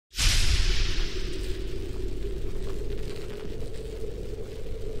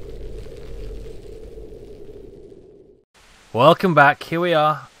Welcome back. Here we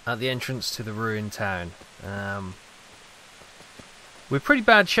are at the entrance to the ruined town. We're pretty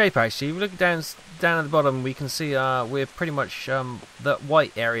bad shape actually. If you look down at the bottom, we can see we're pretty much that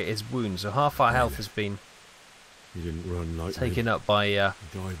white area is wounds. So half our health has been taken up by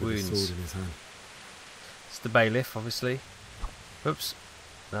wounds. With a sword in his hand. It's the bailiff, obviously. Oops.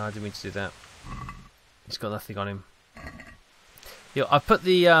 No, I didn't mean to do that. He's got nothing on him. Yeah, I put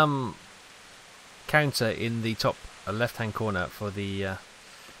the counter in the top left-hand corner for the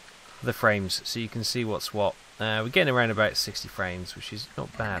frames, so you can see what's what. We're getting around about 60 frames, which is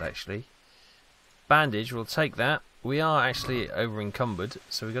not bad actually. Bandage, we'll take that. We are actually over encumbered,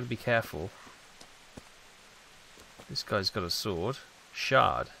 so we've got to be careful. This guy's got a sword.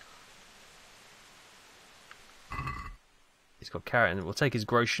 Shard. He's got carrot, and we'll take his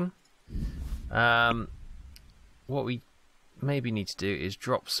groschen. What we maybe need to do is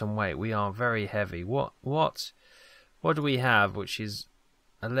drop some weight. We are very heavy. What do we have, which is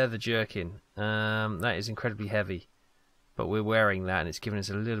a leather jerkin? That is incredibly heavy, but we're wearing that and it's giving us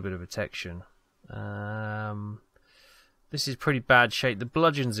a little bit of protection. This is pretty bad shape. The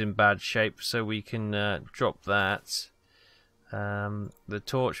bludgeon's in bad shape, so we can drop that. The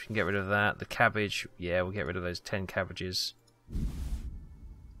torch, we can get rid of that. The cabbage, yeah, we'll get rid of those 10 cabbages.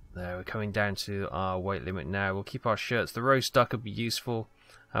 There, we're coming down to our weight limit now. We'll keep our shirts. The roast duck would be useful.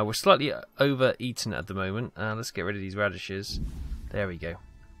 We're slightly over-eaten at the moment. Let's get rid of these radishes. There we go.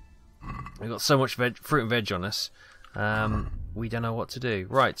 We've got so much fruit and veg on us. We don't know what to do.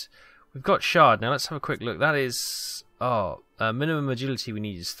 Right, we've got shard. Now let's have a quick look. That is... minimum agility we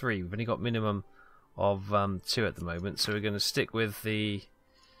need is 3. We've only got minimum of 2 at the moment. So we're going to stick with the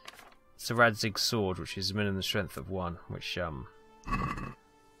Saradzig sword, which is minimum strength of 1, which...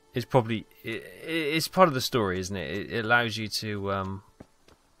 is probably... It's part of the story, isn't it? It allows you to...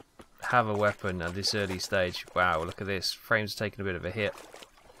 have a weapon at this early stage. Wow, look at this. Frame's taking a bit of a hit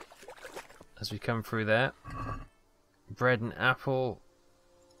as we come through there. Bread and apple.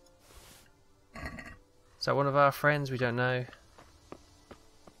 Is that one of our friends? We don't know.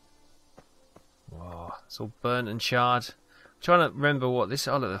 Wow, it's all burnt and charred. I'm trying to remember what this...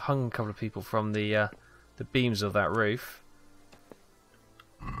 Oh, look, they've hung a couple of people from the beams of that roof.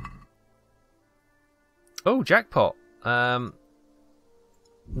 Oh, jackpot.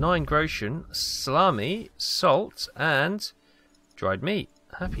 9 groschen, salami, salt, and dried meat.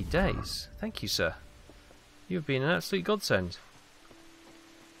 Happy days. Thank you, sir. You've been an absolute godsend.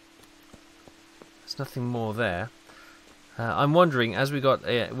 There's nothing more there. I'm wondering, as we got...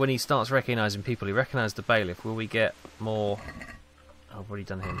 when he starts recognising people, he recognised the bailiff, will we get more... Oh, I've already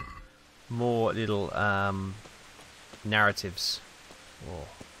done him. More little narratives. Oh.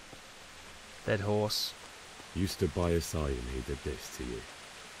 Dead horse. You stood by his side and he did this to you.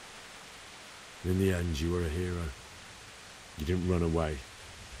 In the end, you were a hero. You didn't run away.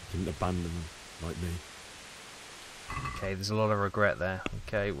 You didn't abandon them like me. Okay, there's a lot of regret there.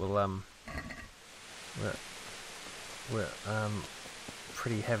 Okay, well, we're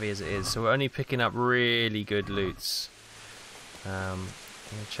pretty heavy as it is, so we're only picking up really good loots. I'm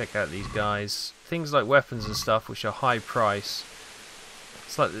gonna check out these guys. Things like weapons and stuff, which are high price.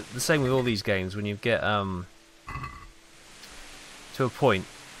 It's like the same with all these games. When you get to a point,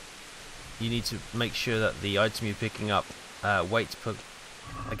 you need to make sure that the item you're picking up, weight per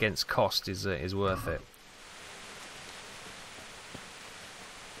against cost, is worth it.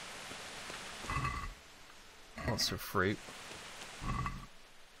 Lots of fruit.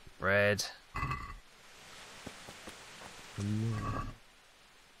 Bread.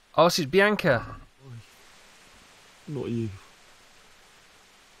 Oh, this is Bianca. Not you.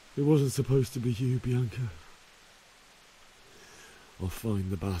 It wasn't supposed to be you, Bianca. I'll find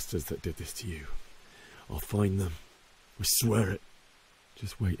the bastards that did this to you. I'll find them. I swear it.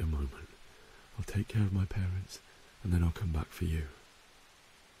 Just wait a moment. I'll take care of my parents, and then I'll come back for you.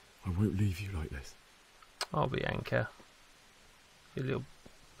 I won't leave you like this. Oh, Bianca. Your little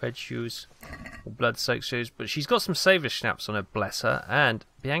red shoes. Or blood-soaked shoes. But she's got some saver snaps on her, bless her. And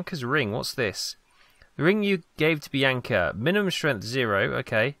Bianca's ring. What's this? The ring you gave to Bianca. Minimum strength 0.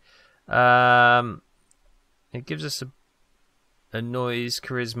 Okay. It gives us a noise,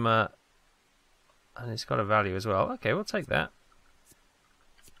 charisma, and it's got a value as well. Okay, we'll take that.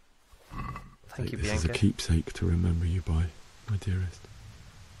 Thank you, Bianca. This is a keepsake to remember you by, my dearest.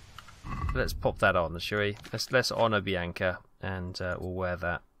 Let's pop that on, shall we? Let's honour Bianca, and we'll wear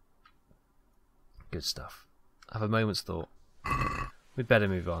that. Good stuff. Have a moment's thought. We'd better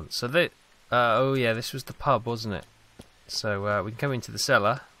move on. So oh yeah, this was the pub, wasn't it? So we can come into the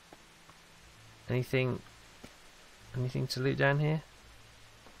cellar. Anything to loot down here?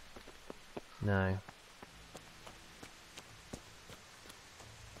 No.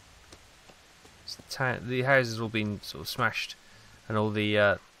 The houses have all been sort of smashed, and all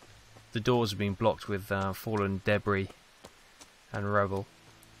the doors have been blocked with fallen debris and rubble.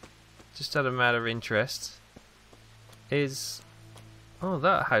 Just out of matter of interest, is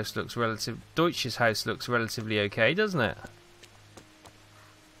that house looks Deutsch's house looks relatively okay, doesn't it?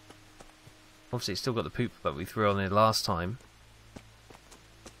 Obviously, it's still got the poop that we threw on there last time.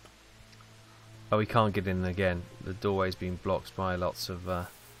 Oh, we can't get in again. The doorway's been blocked by lots of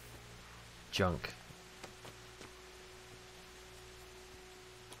junk.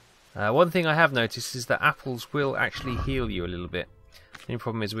 One thing I have noticed is that apples will actually heal you a little bit. The only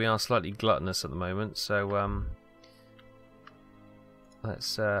problem is we are slightly gluttonous at the moment, so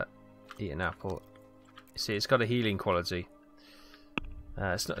let's eat an apple. See, it's got a healing quality.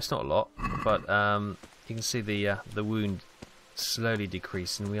 It's not a lot, but you can see the wound slowly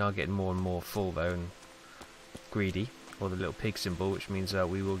decrease, and we are getting more and more full though, and greedy, or the little pig symbol, which means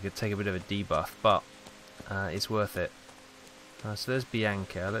we will take a bit of a debuff, but it's worth it. So there's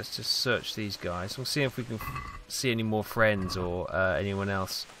Bianca. Let's just search these guys. We'll see if we can see any more friends or anyone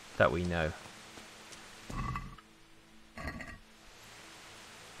else that we know.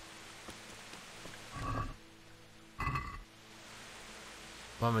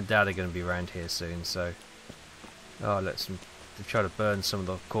 Mum and Dad are going to be around here soon, so let's try to burn some of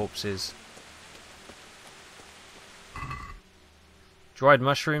the corpses. Dried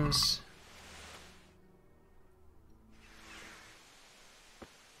mushrooms.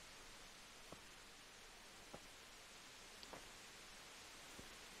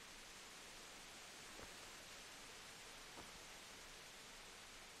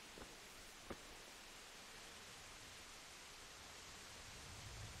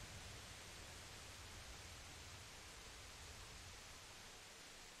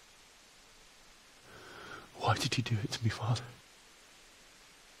 Why did you do it to me, Father?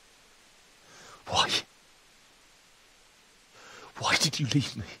 Why? Why did you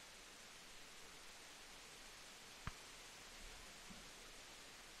leave me?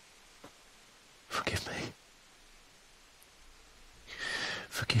 Forgive me.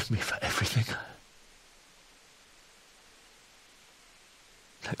 Forgive me for everything.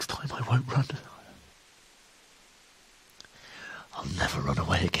 Next time I won't run. I'll never run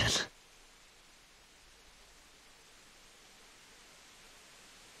away again.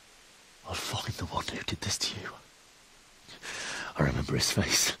 I'll find the one who did this to you. I remember his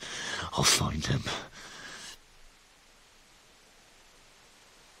face. I'll find him.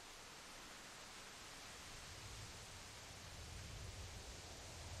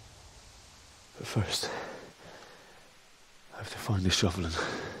 But first, I have to find the shovel and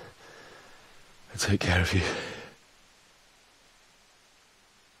take care of you.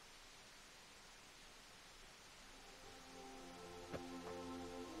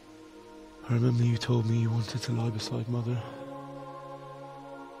 I remember you told me you wanted to lie beside Mother.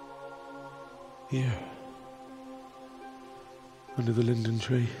 Here. Under the linden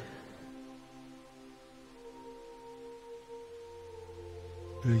tree.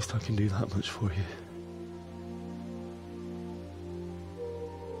 At least I can do that much for you.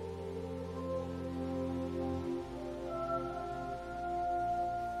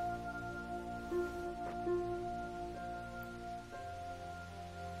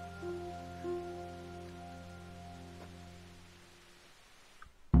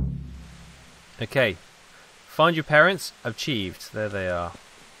 Okay, find your parents. Achieved. There they are.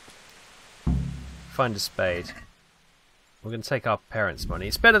 Find a spade. We're going to take our parents' money.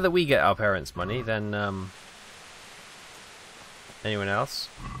 It's better that we get our parents' money than anyone else.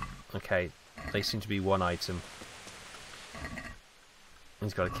 Okay, they seem to be one item.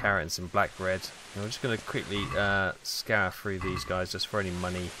 He's got a carrot and some black bread. And we're just going to quickly scour through these guys just for any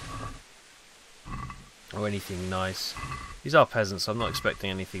money or anything nice. These are peasants, so I'm not expecting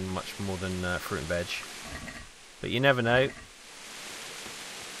anything much more than fruit and veg. But you never know.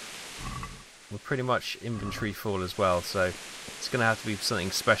 We're pretty much inventory full as well, so it's going to have to be something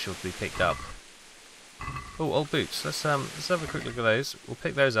special to be picked up. Oh, old boots. Let's have a quick look at those. We'll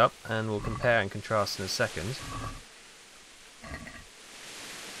pick those up and we'll compare and contrast in a second.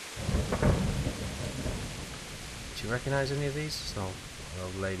 Do you recognise any of these? It's an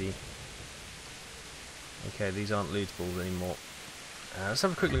old lady. Okay, these aren't lootables anymore. Let's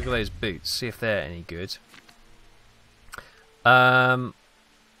have a quick look at those boots, see if they're any good.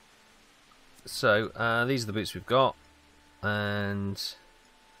 So these are the boots we've got, and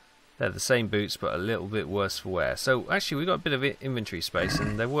they're the same boots but a little bit worse for wear. So actually we've got a bit of inventory space,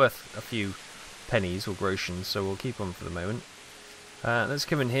 and they're worth a few pennies or groshens, so we'll keep them for the moment. Let's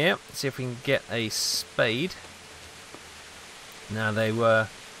come in here, see if we can get a spade. Now they were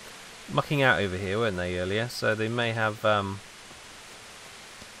mucking out over here, weren't they, earlier? So they may have... Oh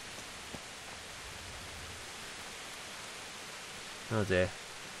dear.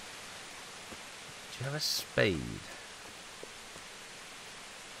 Do you have a spade?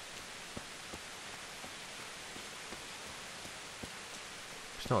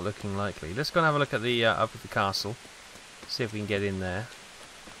 It's not looking likely. Let's go and have a look at the up at the castle. See if we can get in there.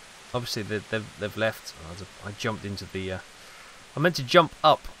 Obviously they've left. Oh, I jumped into the... I meant to jump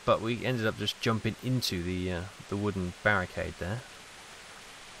up, but we ended up just jumping into the wooden barricade there.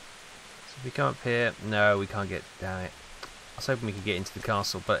 So if we come up here... No, we can't get... Damn it. I was hoping we could get into the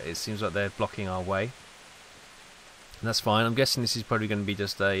castle, but it seems like they're blocking our way. And that's fine. I'm guessing this is probably going to be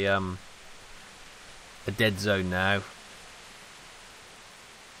just a dead zone now.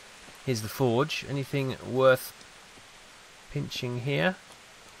 Here's the forge. Anything worth pinching here?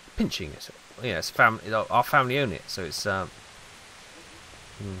 Pinching it. Yeah, it's our family own it, so it's it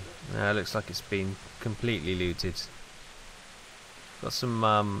looks like it's been completely looted. Got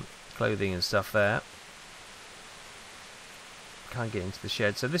some clothing and stuff there. Can't get into the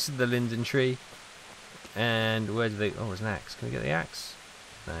shed. So this is the linden tree. And where do they... Oh, there's an axe. Can we get the axe?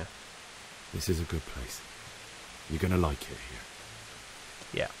 No. This is a good place. You're going to like it here.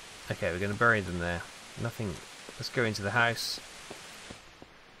 Yeah. Okay, we're going to bury them there. Nothing... Let's go into the house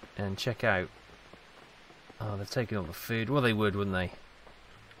and check out. Oh, they've taken all the food. Well, they would, wouldn't they?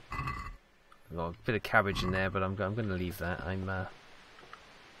 I've got a bit of cabbage in there, but I'm going to leave that. I'm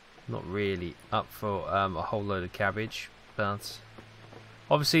not really up for a whole load of cabbage, but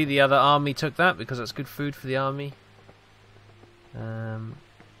obviously the other army took that because that's good food for the army. There's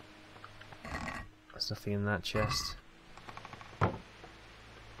nothing in that chest.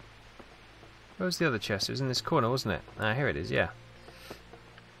 Where was the other chest? It was in this corner, wasn't it? Ah, here it is, yeah.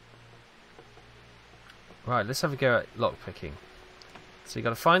 Right, let's have a go at lockpicking. So you got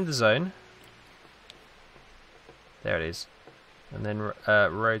to find the zone. There it is. And then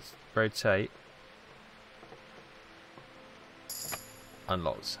rotate.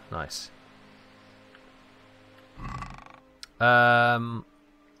 Unlocked. Nice.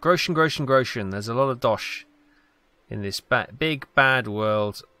 Groschen. There's a lot of dosh in this big bad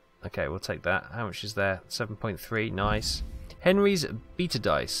world. Okay, we'll take that. How much is there? 7.3. Nice. Henry's beta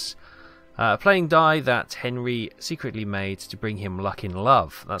dice. Playing die that Henry secretly made to bring him luck in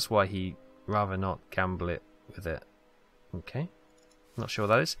love. That's why he rather not gamble it with it. Okay. Not sure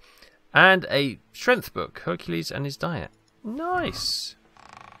what that is. And a strength book. Hercules and his diet. Nice.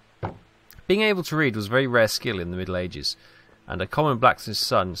 Being able to read was a very rare skill in the Middle Ages, and a common blacksmith's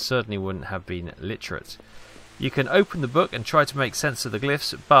son certainly wouldn't have been literate. You can open the book and try to make sense of the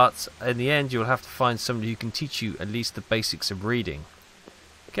glyphs, but in the end you'll have to find somebody who can teach you at least the basics of reading.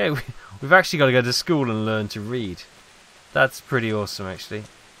 Okay, we've actually got to go to school and learn to read. That's pretty awesome, actually.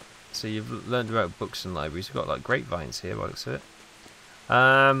 So you've learned about books and libraries. We've got like grapevines here, by the looks of it.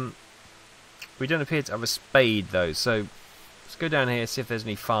 We don't appear to have a spade, though, so let's go down here, see if there's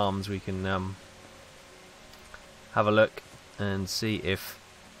any farms we can have a look and see if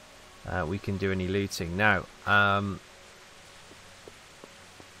we can do any looting. Now,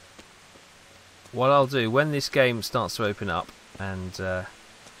 what I'll do when this game starts to open up, and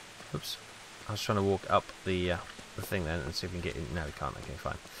oops, I was trying to walk up the thing then and see if we can get in. No, we can't. Okay,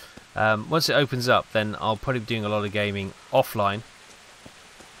 fine. Once it opens up, then I'll probably be doing a lot of gaming offline,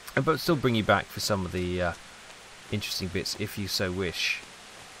 but still bring you back for some of the interesting bits if you so wish,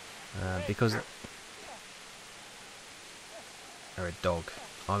 because they're a dog.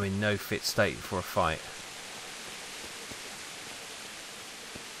 I'm in no fit state for a fight.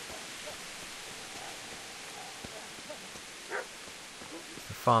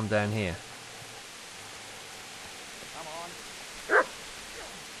 The farm down here.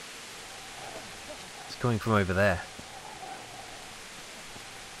 It's coming from over there.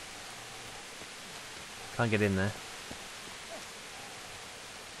 Can't get in there.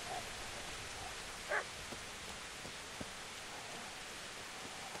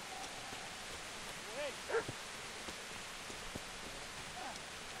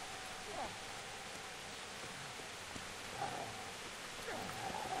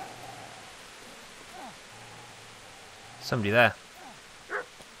 Somebody there.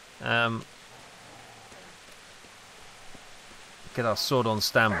 Get our sword on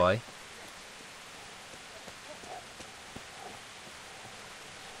standby.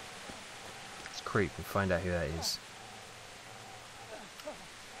 Let's creep and find out who that is.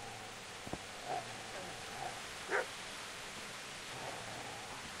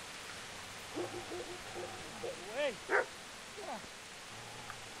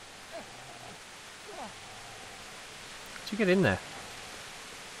 Did you get in there?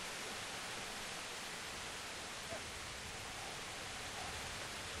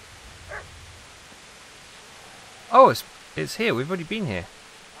 Oh, it's here. We've already been here.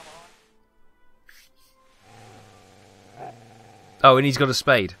 Oh, and he's got a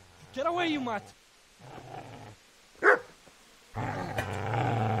spade. Get away, you mutt!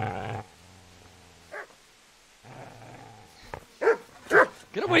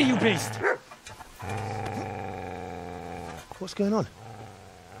 Get away, you beast! What's going on?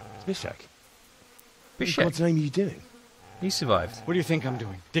 It's Bishak. What in Bishak. God's name are you doing? He survived. What do you think I'm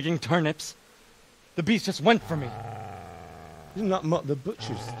doing? Digging turnips? The beast just went for me. Isn't that Mutt the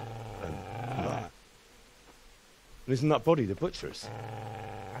butcher's? Mutt? And isn't that body the butcher's?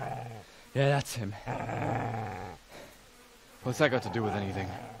 Yeah, that's him. What's that got to do with anything?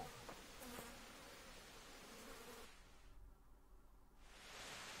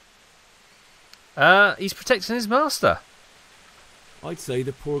 He's protecting his master. I'd say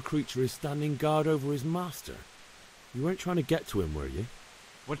the poor creature is standing guard over his master. You weren't trying to get to him, were you?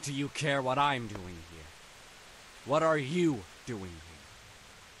 What do you care what I'm doing here? What are you doing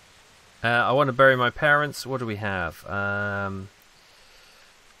here? I want to bury my parents. What do we have? I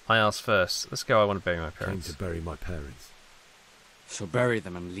asked first. Let's go. I want to bury my Came parents. to bury my parents. So bury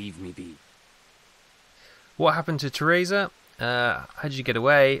them and leave me be. What happened to Teresa? How did you get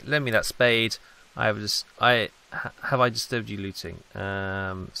away? Lend me that spade. Have I disturbed you looting?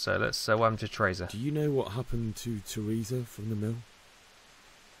 So let's. What happened to Teresa? Do you know what happened to Teresa from the mill?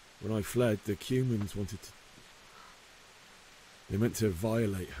 When I fled, the Cumans wanted to... They meant to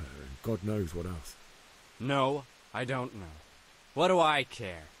violate her, and God knows what else. No, I don't know. What do I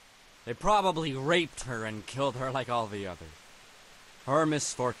care? They probably raped her and killed her like all the others. Her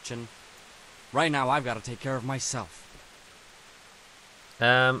misfortune. Right now, I've got to take care of myself.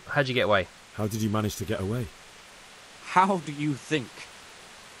 How'd you get away? How did you manage to get away? How do you think?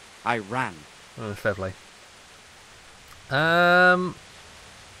 I ran. Oh, fair play.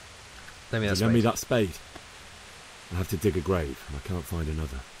 Let me Lend me that spade. I have to dig a grave, and I can't find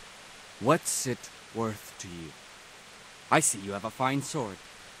another. What's it worth to you? I see you have a fine sword.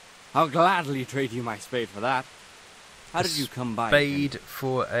 I'll gladly trade you my spade for that. How did you come by it? Spade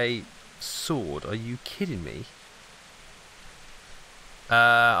for a sword? Are you kidding me?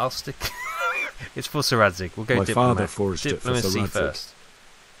 I'll stick. It's for Sir Radzig. We'll go My diplomat. father forged it for Sir Diplomacy Radzig. first.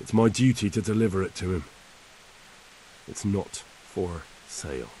 It's my duty to deliver it to him. It's not for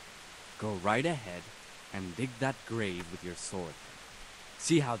sale. Go right ahead and dig that grave with your sword.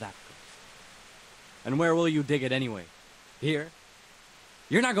 See how that goes. And where will you dig it anyway? Here?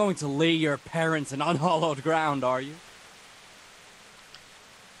 You're not going to lay your parents in unhallowed ground, are you?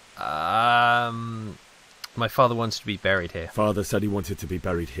 My father wants to be buried here. Father said he wanted to be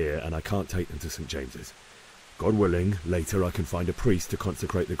buried here, and I can't take them to St. James's. God willing, later I can find a priest to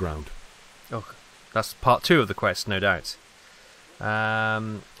consecrate the ground. Oh, that's part 2 of the quest, no doubt.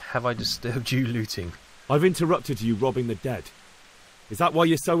 Have I disturbed you looting? I've interrupted you robbing the dead. Is that why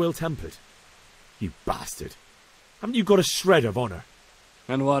you're so ill-tempered? You bastard. Haven't you got a shred of honour?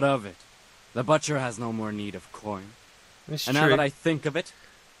 And what of it? The butcher has no more need of coin. It's And true. now that I think of it,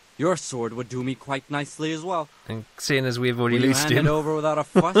 your sword would do me quite nicely as well. And seeing as we've already Will you looted hand him, it over without a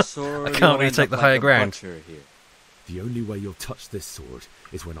fuss, or I can't you'll really end take up the like higher ground. Butcher here? The only way you'll touch this sword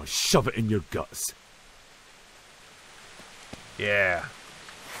is when I shove it in your guts. yeah.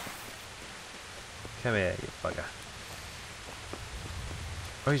 Come here, you bugger.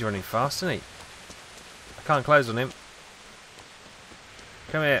 Oh, he's running fast, isn't he? I can't close on him.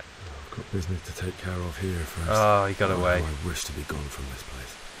 Come here. I've got business to take care of here first. Oh, he got away. I wish to be gone from this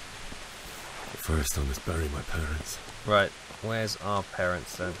place. But first I must bury my parents. Right, where's our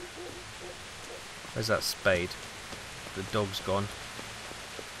parents then? Where's that spade? The dog's gone.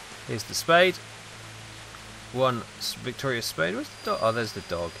 Here's the spade. One victorious spade. Where's the dog? Oh, there's the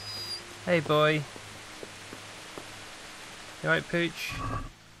dog. Hey, boy. You alright, Pooch?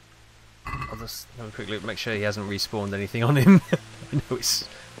 I'll just have a quick look, make sure he hasn't respawned anything on him. I know it's...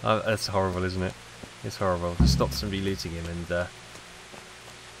 that's horrible, isn't it? It's horrible. Just stop somebody looting him and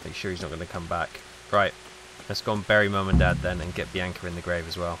make sure he's not going to come back. Right, let's go and bury Mum and Dad then and get Bianca in the grave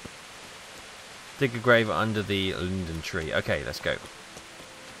as well. Dig a grave under the linden tree. Okay, let's go.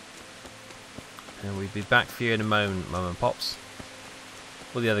 And we'll be back for you in a moment, Mum and Pops.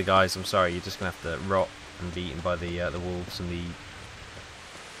 All the other guys, I'm sorry, you're just going to have to rot and be eaten by the wolves and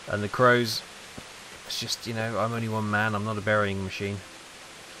the crows. It's just, you know, I'm only one man. I'm not a burying machine.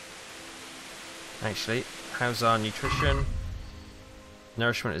 Actually, how's our nutrition?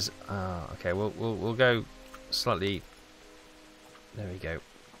 Nourishment is okay. We'll go slightly. There we go.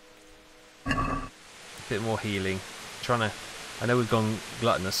 A bit more healing. I know we've gone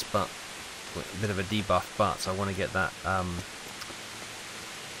gluttonous, but a bit of a debuff. But I want to get that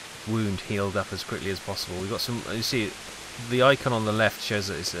wound healed up as quickly as possible. We've got some. You see, the icon on the left shows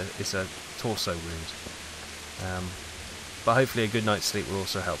that it's a torso wound. But hopefully a good night's sleep will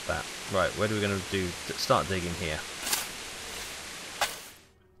also help that. Right, where are we going to do? Start digging here.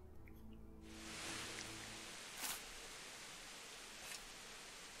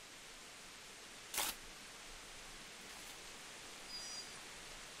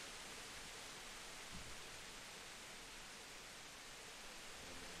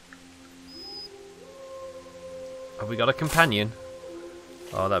 Have we got a companion?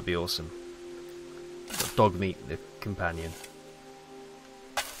 Oh, that'd be awesome. Got dog meat, the companion.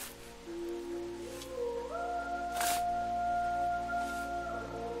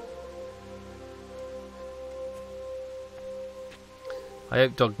 I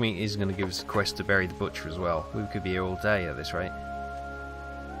hope dog meat is going to give us a quest to bury the butcher as well. We could be here all day at this rate.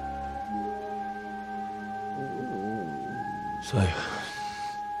 So,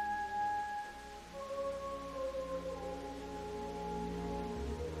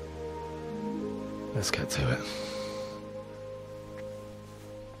 let's get to it.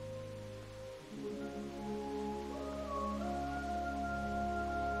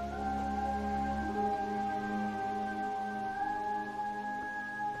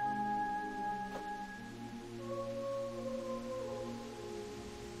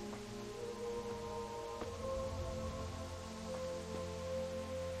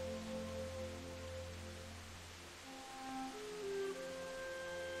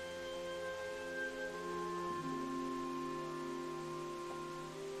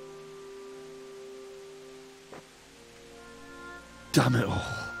 Damn it all.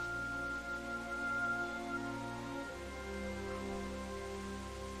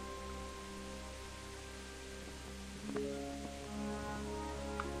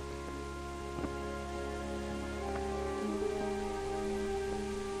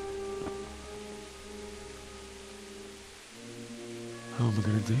 How am I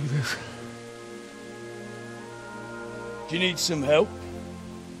going to do this? Do you need some help?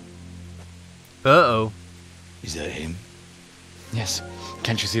 Uh-oh. Is that him? Yes.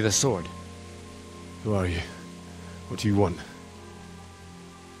 Can't you see the sword? Who are you? What do you want?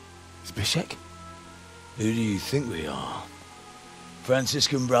 Is Bishek? Who do you think we are?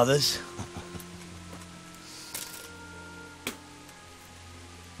 Franciscan brothers?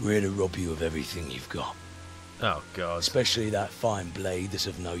 We're here to rob you of everything you've got. Oh, God. Especially that fine blade that's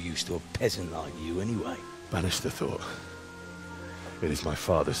of no use to a peasant like you anyway. Banish the thought. It is my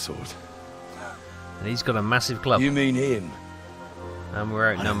father's sword. And he's got a massive club. You mean him? And we're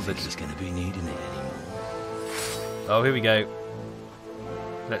I don't outnumbered. think he's going to be needing it anymore. Oh, here we go.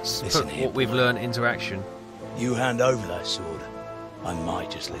 Let's Listen put here, what we've boy. learned into action. You hand over that sword, I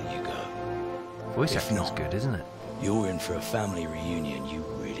might just let you go. Voice If acting's not- good, isn't it? You're in for a family reunion you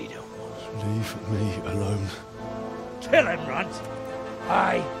really don't want. Leave me alone. Kill him, Runt!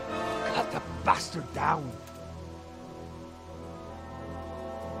 Aye, cut the bastard down.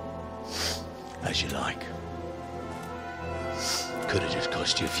 As you like. Could have just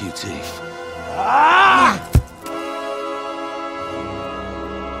cost you a few teeth.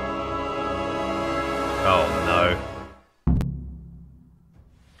 Oh, no.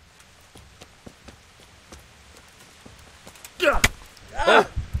 Oh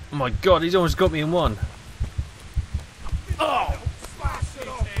my God, he's almost got me in one.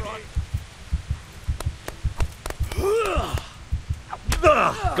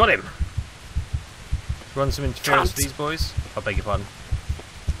 Got him. Run some interference for these boys. I beg your pardon.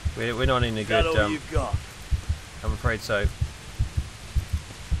 We're not in a good. Is that all you've got? I'm afraid so.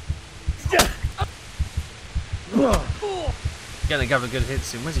 Getting a couple of good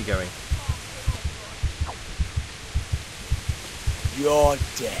hits in. Where's he going? You're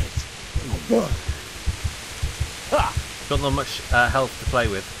dead. Got not much health to play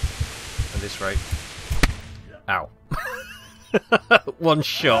with at this rate. Ow. One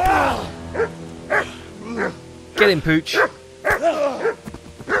shot. Get him, Pooch. I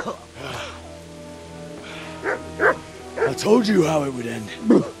told you how it would end.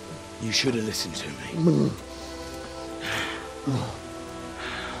 You should have listened to me.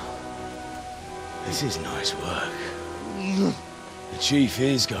 This is nice work. The chief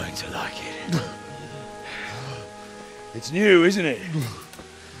is going to like it. It's new, isn't it?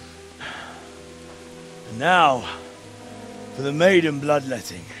 And now, for the maiden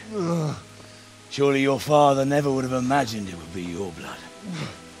bloodletting. Surely your father never would have imagined it would be your blood.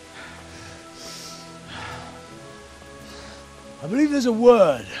 I believe there's a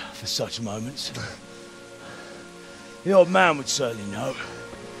word for such moments. The old man would certainly know.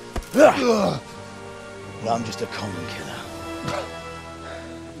 But I'm just a common killer.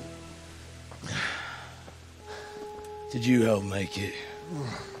 Did you help make it?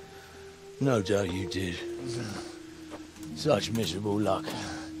 No doubt you did. Such miserable luck.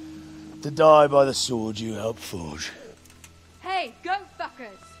 To die by the sword you helped forge. Hey, go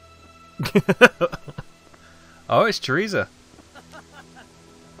fuckers! Oh, it's Teresa.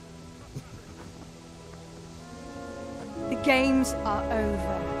 The games are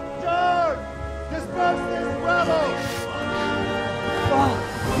over. Disperse this rebel!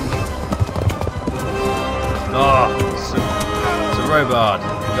 Oh, it's a robard.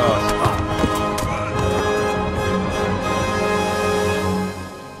 God.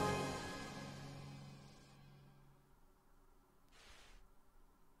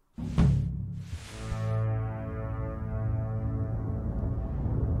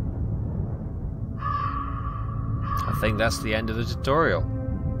 I think that's the end of the tutorial.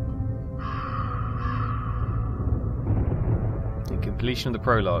 The completion of the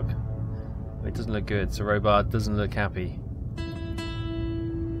prologue. It doesn't look good, so Robard doesn't look happy.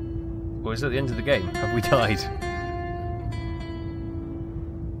 Or is it the end of the game? Have we died?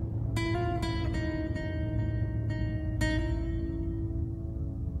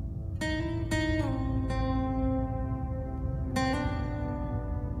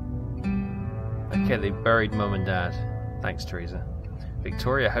 Okay, they buried Mum and Dad. Thanks, Teresa.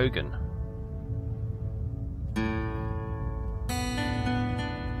 Victoria Hogan.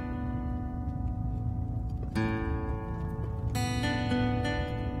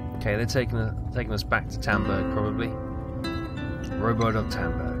 Okay, they're taking us back to Tamberg, probably. Robot of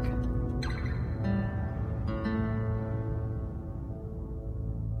Tamberg.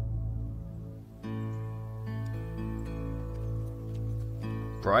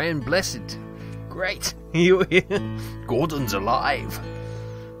 Brian Blessed. Great. You're here. Gordon's alive.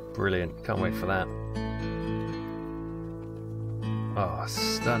 Brilliant. Can't wait for that. Oh,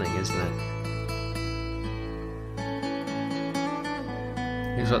 stunning, isn't it?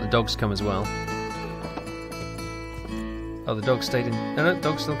 Looks like the dogs come as well. Oh, the dog stayed in... No,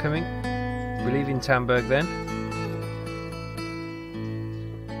 dog's still coming. We're leaving Tamberg then.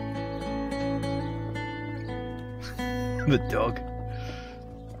 The dog.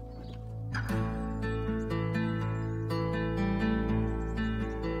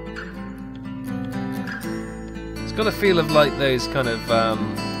 It's got a feel of like those kind of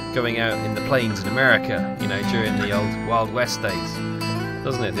going out in the plains in America, you know, during the old Wild West days.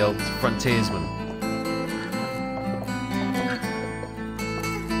 Doesn't it? The old frontiersman.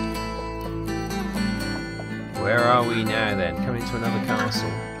 Where are we now then? Coming to another castle.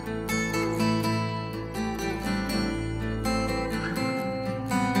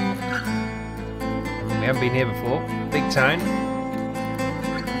 We haven't been here before. Big town.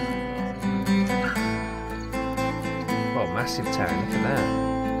 Oh, massive town. Look at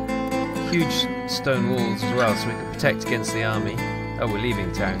that. Huge stone walls as well, so we can protect against the army. Oh, we're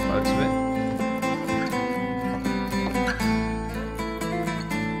leaving town, by the looks of it.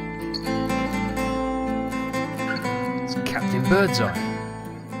 It's Captain Birdseye.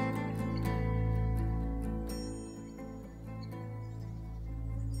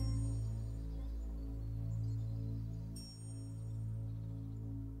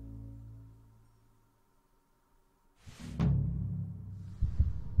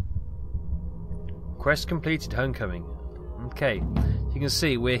 Quest completed, homecoming. Okay, you can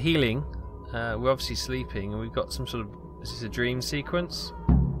see we're healing, we're obviously sleeping, and we've got some sort of... Is this a dream sequence?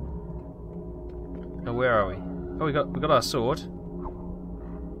 Oh, where are we? Oh, we got our sword.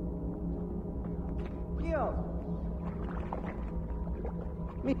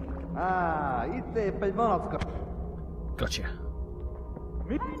 Gotcha.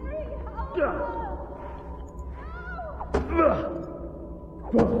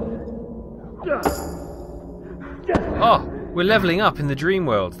 Oh, we're leveling up in the dream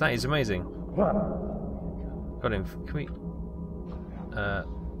world. That is amazing. Got him. Can we...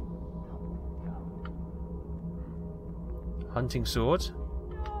 hunting sword.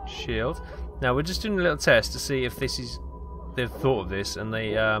 Shield. Now we're just doing a little test to see if this is... They've thought of this and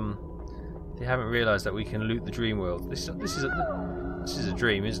they haven't realised that we can loot the dream world. This is a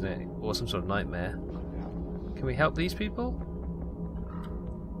dream, isn't it? Or some sort of nightmare. Can we help these people?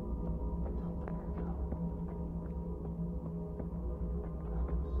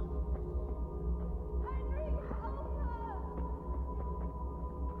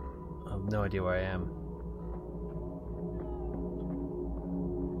 I have no idea where I am.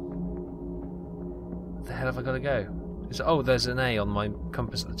 Where the hell have I got to go? Oh, there's an A on my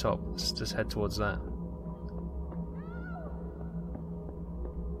compass at the top. Let's just head towards that.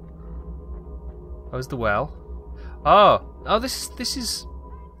 Oh, is the well? Oh, this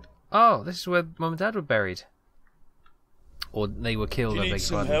is where Mum and Dad were buried. Or they were killed, Do I you need beg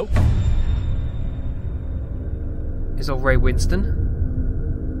some your pardon. help? Is old Ray Winston?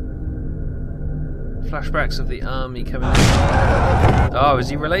 Flashbacks of the army coming in. Oh, is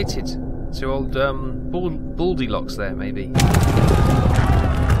he related to old Baldylocks there, maybe?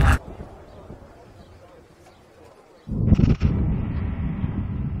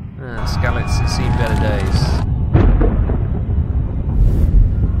 Skalitz has seen better days.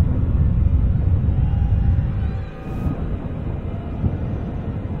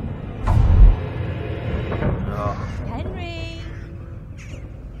 Henry!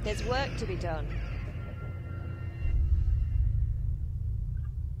 There's work to be done.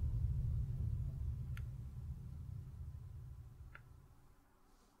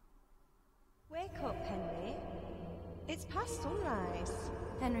 Wake up, Henry. It's past sunrise.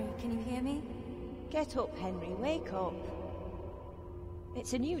 Henry, can you hear me? Get up, Henry. Wake up.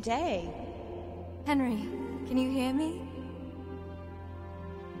 It's a new day. Henry, can you hear me?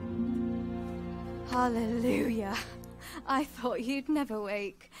 Hallelujah. I thought you'd never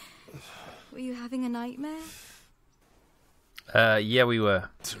wake. Were you having a nightmare? Yeah, we were.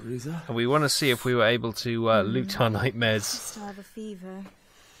 Teresa? And we want to see if we were able to loot our I nightmares. still have a fever.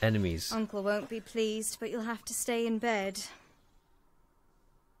 Enemies. Uncle won't be pleased, but you'll have to stay in bed.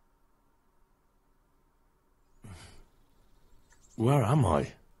 Where am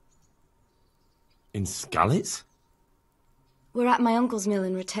I? In Skalitz? We're at my uncle's mill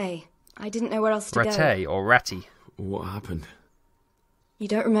in Ratay. I didn't know where else to go. Ratay or Ratty. What happened? You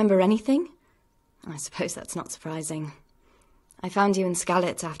don't remember anything? I suppose that's not surprising. I found you in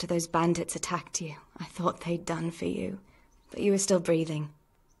Skalitz after those bandits attacked you. I thought they'd done for you, but you were still breathing.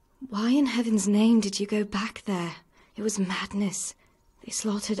 Why in heaven's name did you go back there? It was madness. They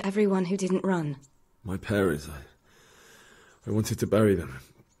slaughtered everyone who didn't run. My parents, I wanted to bury them.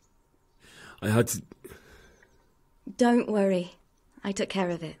 I had to... Don't worry. I took care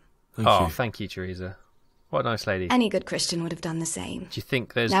of it. Thank you, Teresa. What a nice lady. Any good Christian would have done the same. Do you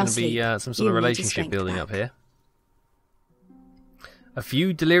think there's Now going to be sleep. some sort You of need your relationship strength building back. up here? A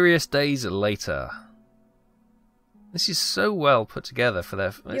few delirious days later. This is so well put together for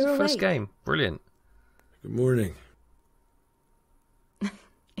their You're first awake. game. Brilliant. Good morning.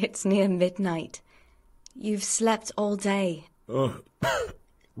 It's near midnight. You've slept all day. Oh,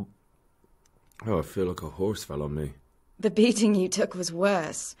 I feel like a horse fell on me. The beating you took was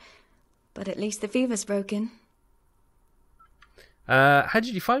worse. But at least the fever's broken. How did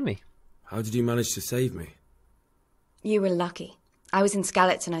you find me? How did you manage to save me? You were lucky. I was in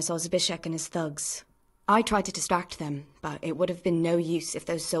Skalitz and I saw Zbyszek and his thugs. I tried to distract them, but it would have been no use if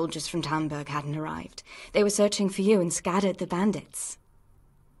those soldiers from Tamburg hadn't arrived. They were searching for you and scattered the bandits.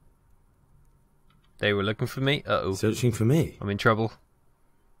 They were looking for me? Uh-oh. Searching for me? I'm in trouble.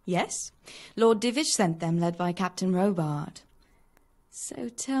 Yes, Lord Divish sent them, led by Captain Robard. So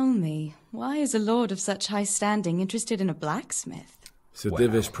tell me, why is a lord of such high standing interested in a blacksmith? Sir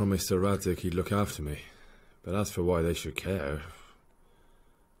Divish promised Sir Radzik he'd look after me. But as for why they should care,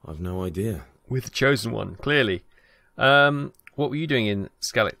 I've no idea. With the chosen one, clearly. What were you doing in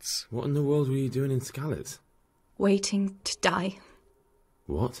Skalitz? What in the world were you doing in Skalitz? Waiting to die.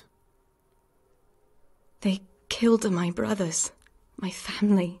 What? They killed my brothers, my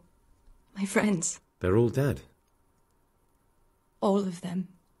family, my friends. They're all dead. All of them.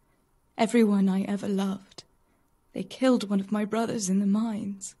 Everyone I ever loved. They killed one of my brothers in the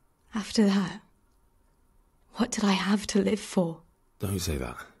mines. After that, what did I have to live for? Don't say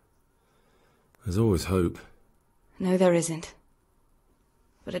that. There's always hope. No, there isn't.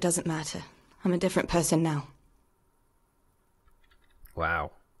 But it doesn't matter. I'm a different person now.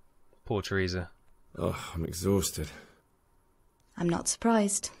 Wow. Poor Teresa. Oh, I'm exhausted. I'm not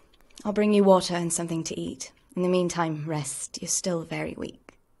surprised. I'll bring you water and something to eat. In the meantime, rest. You're still very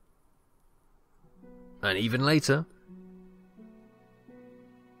weak. And even later.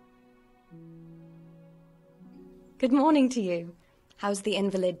 Good morning to you. How's the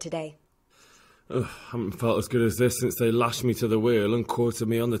invalid today? Ugh, haven't felt as good as this since they lashed me to the wheel and quartered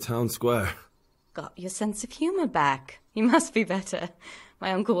me on the town square. Got your sense of humour back. You must be better.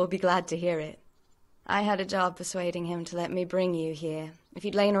 My uncle will be glad to hear it. I had a job persuading him to let me bring you here. If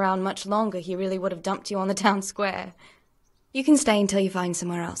you'd lain around much longer, he really would have dumped you on the town square. You can stay until you find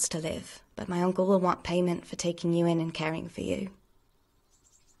somewhere else to live, but my uncle will want payment for taking you in and caring for you.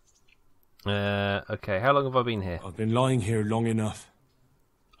 Okay, how long have I been here? I've been lying here long enough.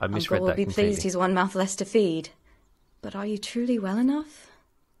 I misread Uncle will that be completely. pleased he's one mouth less to feed. But are you truly well enough?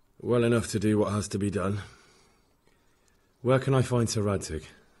 Well enough to do what has to be done. Where can I find Sir Radzik?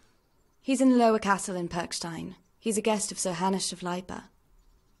 He's in the lower castle in Perkstein. He's a guest of Sir Hanush of Leipa.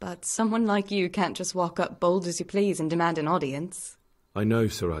 but someone like you can't just walk up bold as you please and demand an audience. I know,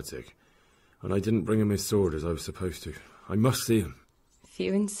 Sir Radzig, and I didn't bring him his sword as I was supposed to. I must see him. If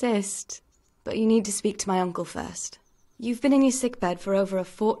you insist. But you need to speak to my uncle first. You've been in your sickbed for over a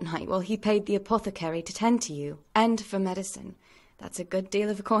fortnight while he paid the apothecary to tend to you, and for medicine. That's a good deal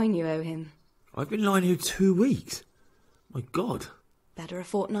of coin you owe him. I've been lying here 2 weeks. My God. Better a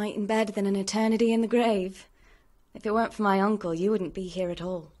fortnight in bed than an eternity in the grave. If it weren't for my uncle, you wouldn't be here at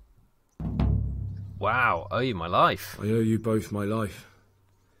all. Wow, owe you my life. I owe you both my life.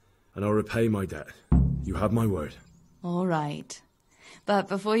 And I'll repay my debt. You have my word. All right. But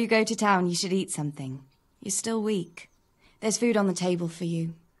before you go to town, you should eat something. You're still weak. There's food on the table for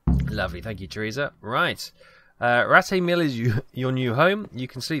you. Lovely, thank you, Teresa. Right. Ratte Mill is your new home. You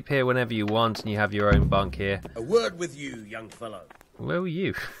can sleep here whenever you want, and you have your own bunk here. A word with you, young fellow. Where were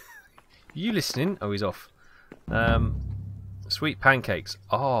you? You listening? Oh, he's off. Sweet pancakes.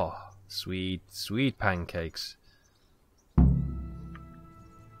 Oh, sweet pancakes.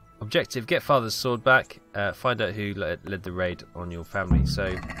 Objective, get father's sword back. Find out who led the raid on your family.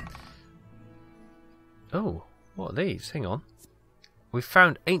 So, oh, what are these? Hang on. We've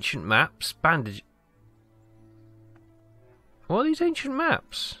found ancient maps, bandage. What are these ancient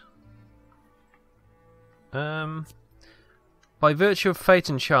maps? By virtue of fate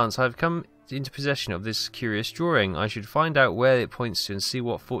and chance, I have come into possession of this curious drawing. I should find out where it points to and see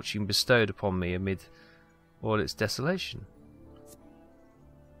what fortune bestowed upon me amid all its desolation.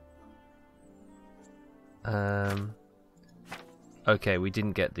 Okay, we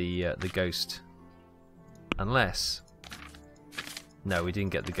didn't get the ghost. Unless... No, we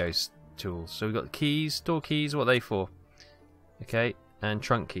didn't get the ghost tools. So we've got the keys, door keys, what are they for? Okay, and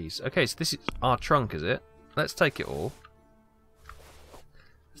trunk keys. Okay, so this is our trunk, is it? Let's take it all.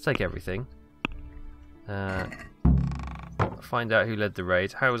 Let's take everything. Find out who led the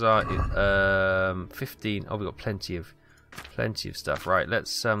raid. How was our 15? Oh, we've got plenty of stuff. Right,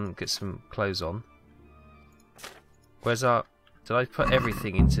 let's get some clothes on. Where's our... Did I put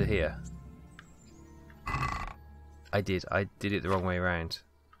everything into here? I did it the wrong way around.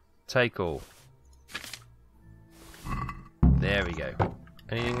 Take all. There we go.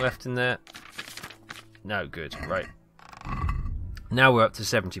 Anything left in there? No, good. Right. Now we're up to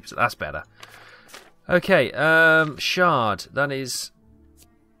 70%. That's better. Okay, shard. That is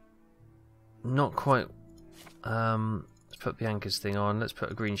not quite... let's put Bianca's thing on. Let's put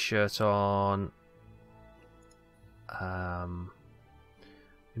a green shirt on.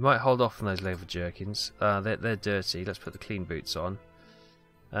 We might hold off on those leather jerkins. They're dirty. Let's put the clean boots on.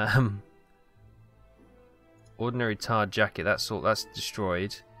 Ordinary tarred jacket. That's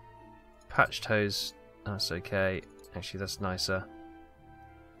destroyed. Patched hose. That's okay. Actually, that's nicer.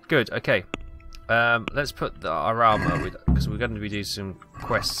 Good. Okay. Let's put our armor because we're going to be doing some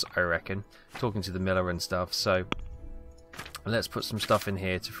quests, I reckon, talking to the miller and stuff. So let's put some stuff in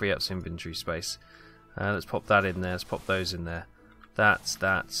here to free up some inventory space. Let's pop that in there. Let's pop those in there. That's.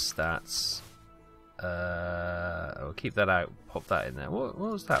 We'll keep that out. Pop that in there. What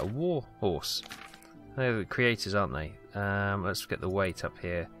was that? A war horse. They're the creators, aren't they? Let's get the weight up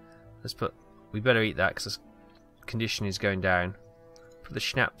here. Let's put. We better eat that because the condition is going down. Put the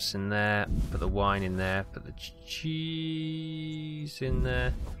schnapps in there. Put the wine in there. Put the cheese in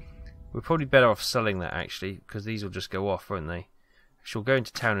there. We're probably better off selling that actually because these will just go off, won't they? She'll go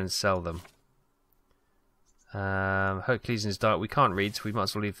into town and sell them. Hercules in his dark. We can't read, so we might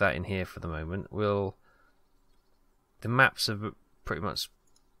as well leave that in here for the moment. The maps are pretty much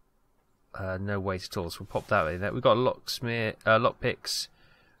no weight at all, so we'll pop that in there. We've got lockpicks,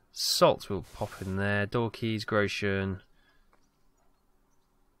 salt. We'll pop in there. Door keys, Grosjean,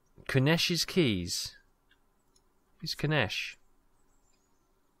 Kunesh's keys. Who's Kunesh?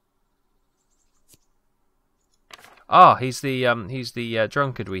 Ah, he's the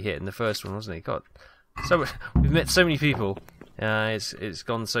drunkard we hit in the first one, wasn't he? God. So we've met so many people. It's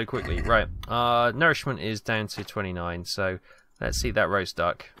gone so quickly. Right. Nourishment is down to 29. So let's eat that roast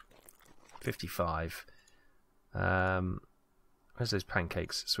duck. 55. Where's those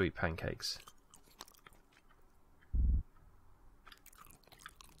pancakes? Sweet pancakes.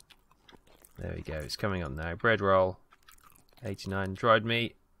 There we go. It's coming on now. Bread roll. 89. Dried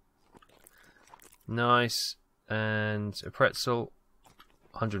meat. Nice. And a pretzel.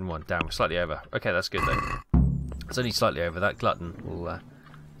 101. Damn, we're slightly over. Okay, that's good though. It's only slightly over. That glutton will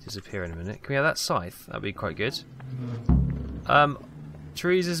disappear in a minute. Can we have that scythe? That'd be quite good.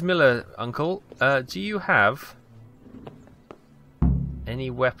 Teresa's Miller, uncle. Do you have any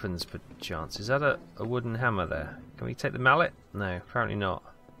weapons, perchance? Is that a wooden hammer there? Can we take the mallet? No, apparently not.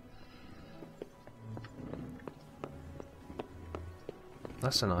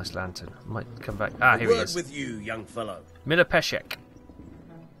 That's a nice lantern. Might come back. Ah, here he is. With you, young fellow. Miller Peshek.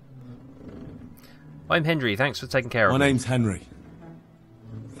 I'm Henry. Thanks for taking care of me. My name's Henry.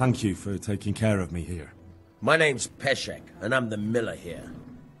 Thank you for taking care of me here. My name's Peshek, and I'm the miller here.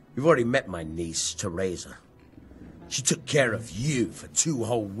 You've already met my niece, Teresa. She took care of you for 2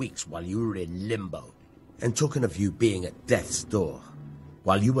 whole weeks while you were in limbo. And talking of you being at death's door,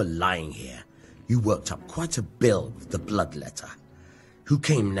 while you were lying here, you worked up quite a bill with the bloodletter, who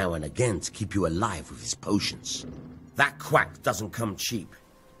came now and again to keep you alive with his potions. That quack doesn't come cheap.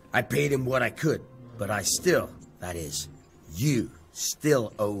 I paid him what I could, but I still, that is, you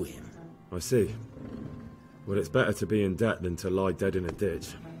still owe him. I see. Well, it's better to be in debt than to lie dead in a ditch.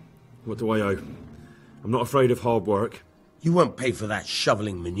 What do I owe? I'm not afraid of hard work. You won't pay for that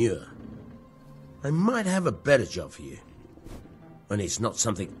shoveling manure. I might have a better job for you. And it's not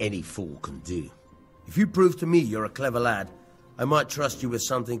something any fool can do. If you prove to me you're a clever lad, I might trust you with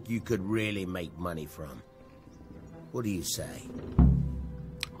something you could really make money from. What do you say?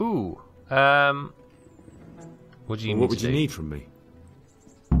 Ooh. What do you need? What would you need from me?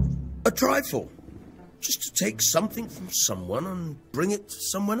 A trifle. Just to take something from someone and bring it to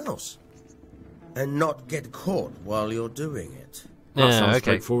someone else. And not get caught while you're doing it. That sounds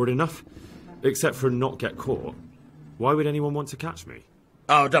straightforward enough. Except for not get caught. Why would anyone want to catch me?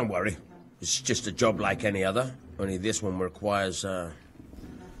 Oh, don't worry. It's just a job like any other. Only this one requires,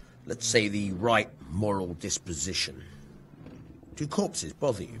 let's say, the right moral disposition. Do corpses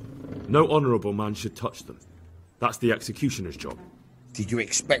bother you? No honourable man should touch them. That's the executioner's job. Did you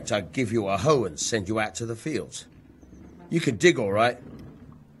expect I'd give you a hoe and send you out to the fields? You can dig all right,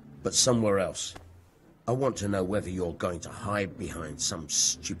 but somewhere else. I want to know whether you're going to hide behind some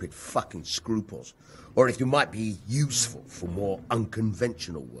stupid fucking scruples, or if you might be useful for more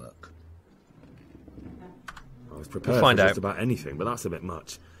unconventional work. I was prepared for just about anything, but that's a bit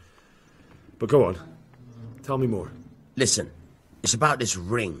much. But go on. Tell me more. Listen, it's about this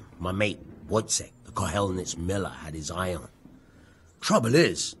ring my mate, Wojciech, the Kohelnitz miller, had his eye on. Trouble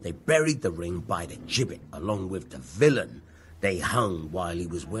is, they buried the ring by the gibbet, along with the villain they hung while he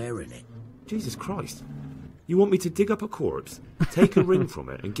was wearing it. Jesus Christ. You want me to dig up a corpse, take a ring from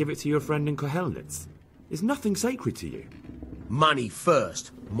it, and give it to your friend in Kohelnitz? Is nothing sacred to you? Money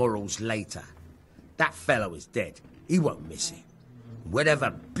first, morals later. That fellow is dead. He won't miss it.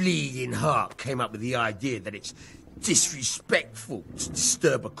 Whatever bleeding heart came up with the idea that it's disrespectful to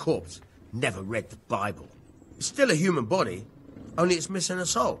disturb a corpse never read the Bible. It's still a human body, only it's missing a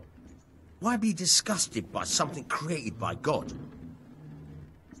soul. Why be disgusted by something created by God?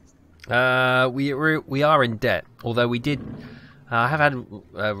 We are in debt, although we did. I have had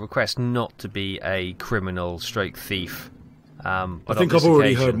a request not to be a criminal stroke thief. But I think I've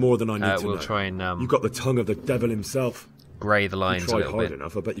already heard more than I need to we'll know. try and You've got the tongue of the devil himself. Grey the lines a little bit. If you tried hard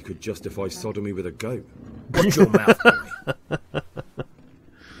enough, I bet you could justify sodomy with a goat. Watch your mouth, boy.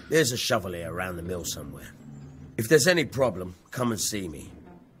 There's a shovel here around the mill somewhere. If there's any problem, come and see me.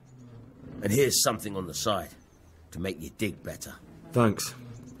 And here's something on the side to make you dig better. Thanks.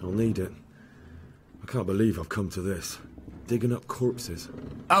 I'll need it. I can't believe I've come to this. Digging up corpses.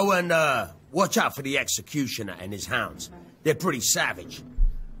 Oh, and watch out for the executioner and his hounds. They're pretty savage.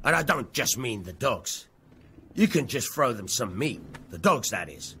 And I don't just mean the dogs. You can just throw them some meat. The dogs, that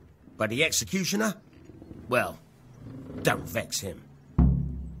is. But the executioner? Well, don't vex him.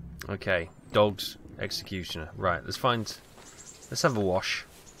 Okay, dogs, executioner. Right, let's have a wash.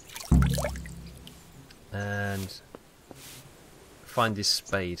 And find this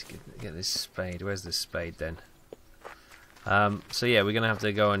spade. Get this spade. Where's this spade then? So yeah, we're going to have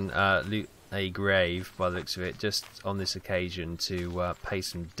to go and loot a grave by the looks of it, just on this occasion to pay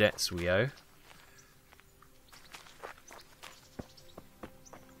some debts we owe.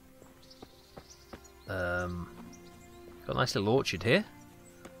 Got a nice little orchard here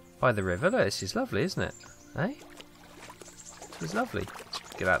by the river. Look, this is lovely, isn't it? Eh? This is lovely. Let's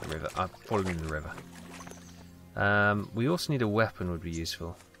get out of the river. I've fallen in the river. We also need a weapon, would be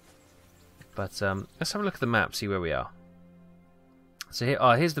useful. But let's have a look at the map, see where we are. So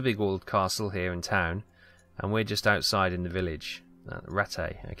here's the big walled castle here in town, and we're just outside in the village.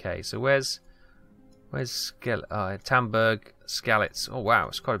 Ratte. Okay, so where's Tamburg, Skalitz. Oh wow,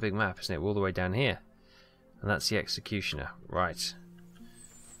 it's quite a big map, isn't it? We're all the way down here. And that's the executioner. Right.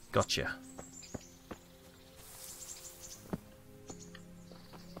 Gotcha.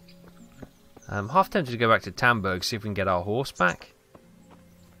 I'm half tempted to go back to Tamburg, see if we can get our horse back.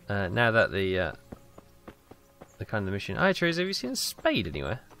 Now that the kind of the mission. Hi Teresa, have you seen a spade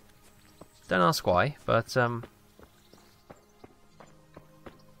anywhere? Don't ask why, but are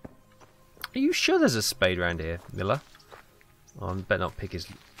you sure there's a spade around here, Miller? I better not pick his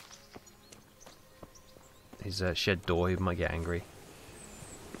shed door. He might get angry.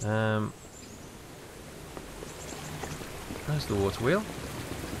 There's the water wheel.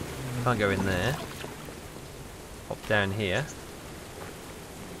 Can't go in there. Hop down here.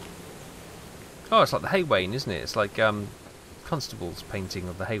 Oh, it's like the Haywain, isn't it? It's like Constable's painting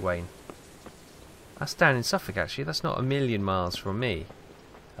of the Haywain. That's down in Suffolk, actually. That's not a million miles from me.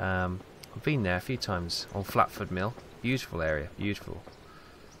 I've been there a few times on Flatford Mill. Beautiful area, beautiful.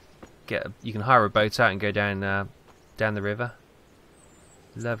 You can hire a boat out and go down the river.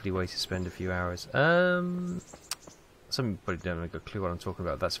 Lovely way to spend a few hours. Some people don't have a clue what I'm talking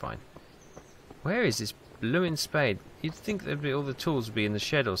about. That's fine. Where is this blooming spade? You'd think there'd be all the tools would be in the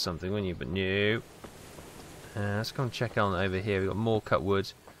shed or something, wouldn't you? But no. Let's go and check on over here. We've got more cut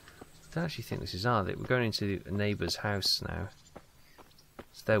wood. I don't actually think this is ours. We're going into a neighbour's house now.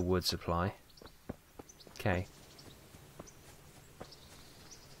 It's their wood supply. Okay.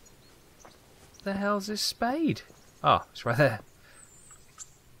 The hell's this spade? Oh, it's right there.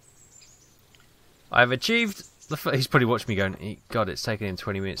 I've achieved the. He's probably watched me going, God, it's taken him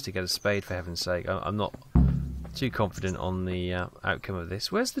 20 minutes to get a spade, for heaven's sake. I'm not too confident on the outcome of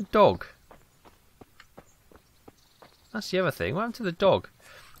this. Where's the dog? That's the other thing. What happened to the dog?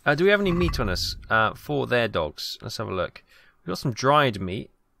 Do we have any meat on us for their dogs? Let's have a look. We've got some dried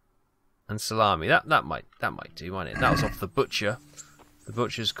meat and salami. That might do, might it? That was off the butcher. The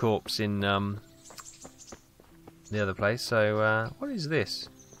butcher's corpse in the other place. So what is this?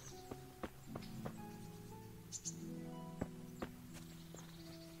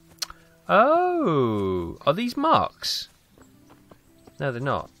 Oh, are these marks? No, they're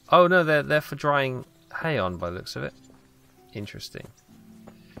not. Oh no, they're for drying hay on by the looks of it. Interesting.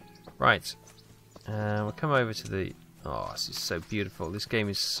 Right, we'll come over to the. Oh, this is so beautiful. This game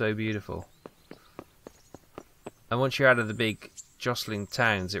is so beautiful. And once you're out of the big jostling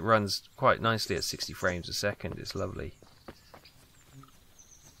towns, it runs quite nicely at 60 frames a second. It's lovely.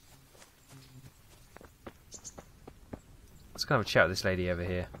 Let's kind of chat with this lady over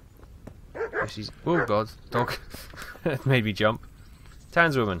here. She's. Oh God, dog! It made me jump.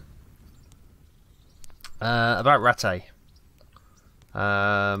 Townswoman. About Rattay.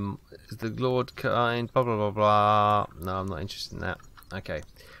 Is the Lord kind? Blah blah blah blah. No, I'm not interested in that. Okay,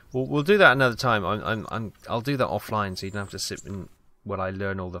 we'll do that another time. I'll do that offline, so you don't have to sit in while I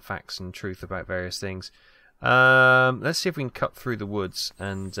learn all the facts and truth about various things. Let's see if we can cut through the woods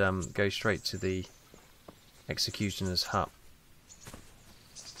and go straight to the executioner's hut.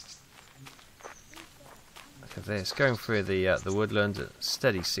 Look at this, going through the woodland at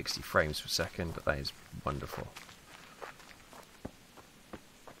steady 60 frames per second. But that is wonderful.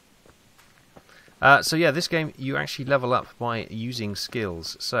 So yeah, this game you actually level up by using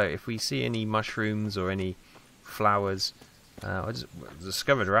skills. So if we see any mushrooms or any flowers, I just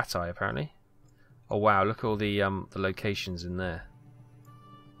discovered Rattay apparently. Oh wow, look at all the locations in there.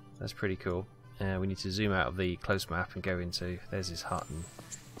 That's pretty cool. We need to zoom out of the close map and go into. There's his hut, and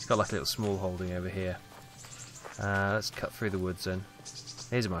he's got like a little small holding over here. Let's cut through the woods then.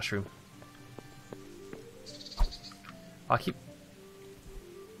 Here's a mushroom. I've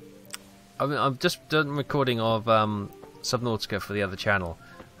just done recording of Subnautica for the other channel,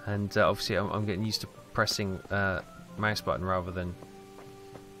 and obviously I'm getting used to pressing mouse button rather than.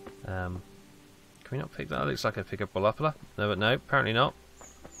 Can we not pick that? It looks like I pick up Balapala. No, but no, apparently not.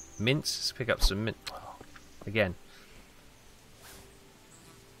 Mints. Let's pick up some mint. Oh, again.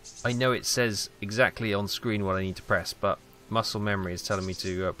 I know it says exactly on screen what I need to press, but muscle memory is telling me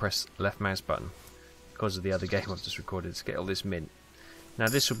to press left mouse button because of the other game I've just recorded to get all this mint. Now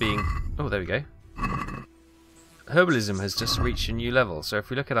this will be. Oh, there we go. Herbalism has just reached a new level. So if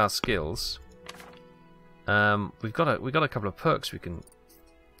we look at our skills, we've got a couple of perks we can.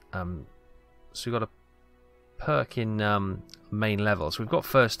 So we've got a perk in main level. So we've got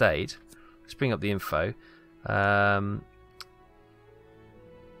first aid. Let's bring up the info.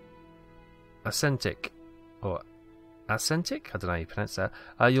 Ascentic, or Ascentic? I don't know how you pronounce that.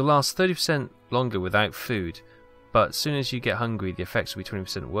 You'll last 30% longer without food, but as soon as you get hungry, the effects will be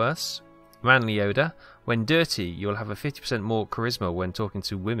 20% worse. Manly odor. When dirty, you'll have a 50% more charisma when talking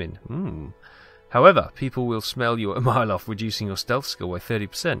to women. However, people will smell you a mile off, reducing your stealth skill by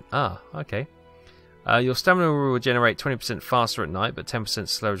 30%. Ah, okay. Your stamina will regenerate 20% faster at night, but 10%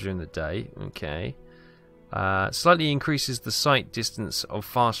 slower during the day. Okay. Slightly increases the sight distance of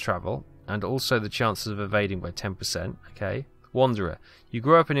fast travel, and also the chances of evading by 10%. Okay. Wanderer. You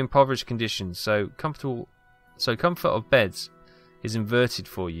grow up in impoverished conditions, so comfort of beds is inverted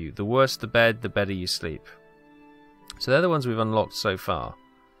for you. The worse the bed, the better you sleep. So they're the ones we've unlocked so far.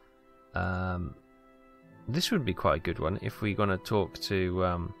 this would be quite a good one if we're going to talk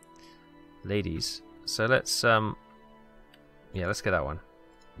to ladies. So let's yeah, let's get that one.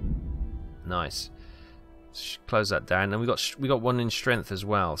 Nice. Close that down, and we got one in strength as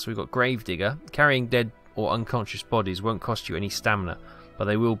well. So we've got Gravedigger. Carrying dead or unconscious bodies won't cost you any stamina, but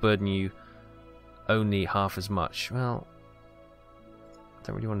they will burden you only half as much. Well, I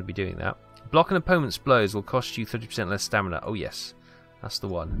don't really want to be doing that. Block an opponent's blows will cost you 30% less stamina. Oh yes, that's the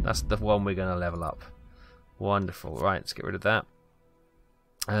one. That's the one we're going to level up. Wonderful. Right, let's get rid of that.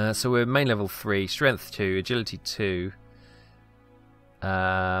 So we're main level 3, strength 2, agility 2,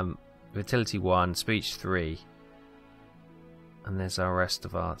 vitality 1, speech 3, and there's our rest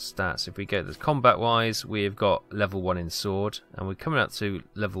of our stats. If we go to combat wise, we've got level 1 in sword, and we're coming up to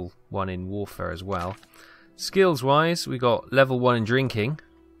level 1 in warfare as well. Skills wise, we got level 1 in drinking,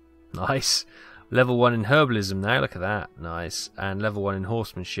 nice. Level 1 in herbalism now, look at that, nice. And level 1 in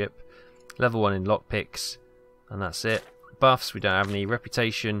horsemanship, level 1 in lockpicks, and that's it. Buffs, we don't have any.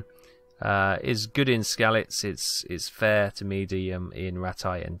 Reputation is good in Skalitz, it's fair to medium in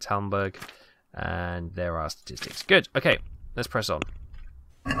Ratai and Talmberg, and there are statistics. Good, okay, let's press on.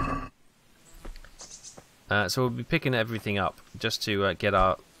 So we'll be picking everything up just to get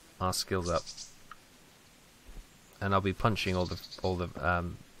our skills up, and I'll be punching all the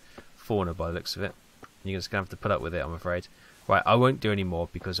fauna by the looks of it. You're just gonna have to put up with it, I'm afraid. Right, I won't do any more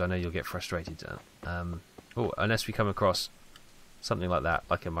because I know you'll get frustrated. Oh, unless we come across something like that,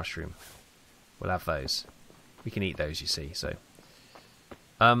 like a mushroom. We'll have those. We can eat those, you see. So,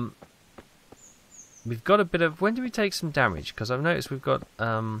 we've got a bit of. When do we take some damage? Because I've noticed we've got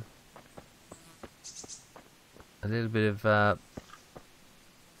a little bit of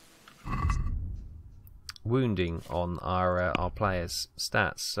wounding on our players'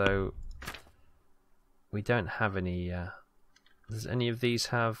 stats. So we don't have any. Does any of these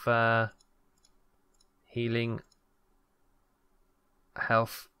have healing?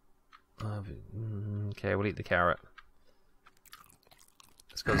 Health. Okay, we'll eat the carrot.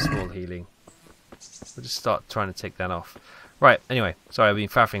 Let's go small healing. We'll just start trying to take that off. Right, anyway. Sorry, I've been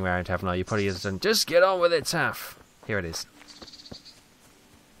faffing around, haven't I? You probably just just get on with it, Taff. Here it is.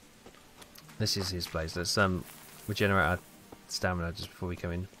 This is his place. Let's regenerate our stamina just before we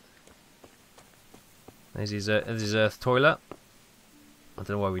come in. There's his earth toilet. I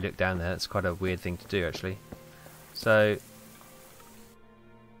don't know why we look down there. It's quite a weird thing to do, actually. So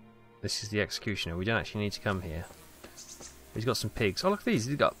this is the executioner. We don't actually need to come here. He's got some pigs. Oh, look at these.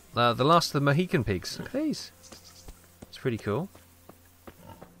 He's got the last of the Mohican pigs. Look at these. It's pretty cool.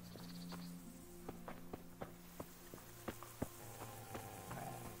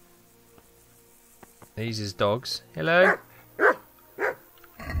 These is dogs. Hello.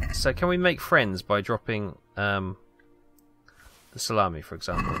 So can we make friends by dropping the salami, for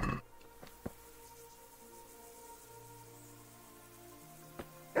example?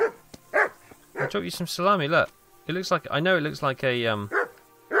 I'll drop you some salami. Look, it looks like. I know it looks like a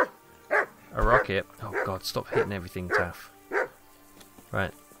rocket. Oh God! Stop hitting everything, Taff.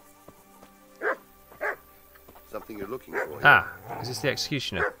 Right. Something you're looking for. Ah, is this the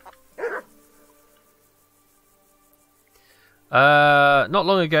executioner? Not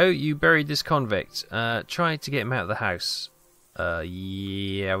long ago, you buried this convict. Try to get him out of the house.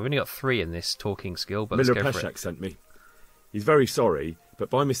 Yeah, we've only got 3 in this talking skill, but Miller let's go for Peshek it. sent me. He's very sorry, but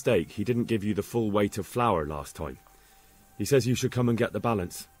by mistake, he didn't give you the full weight of flour last time. He says you should come and get the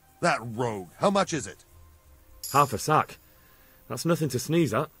balance. That rogue. How much is it? Half a sack. That's nothing to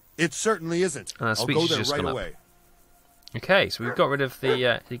sneeze at. It certainly isn't. I'll speech go has there just right gone up. away. Okay, so we've got rid of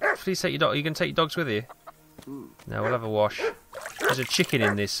the. Please take your dog. You can take your dogs with you. No, we'll have a wash. There's a chicken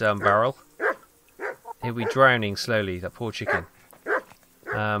in this barrel. He'll be drowning slowly. That poor chicken.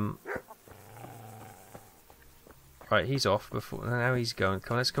 Right, he's off. Before now he's going.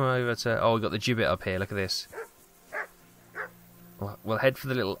 Come on, let's come over to. Oh, we've got the gibbet up here. Look at this. We'll head for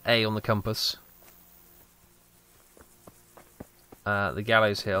the little A on the compass. The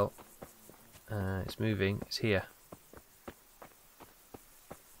gallows hill. It's moving. It's here.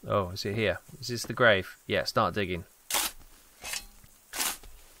 Oh, is it here? Is this the grave? Yeah, start digging.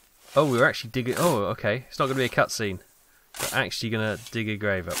 Oh, we were actually digging. Oh, okay. It's not going to be a cutscene. We're actually going to dig a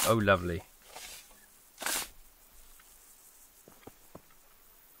grave up. Oh, lovely.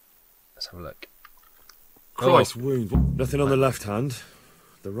 Let's have a look. Christ wound. Nothing on the left hand.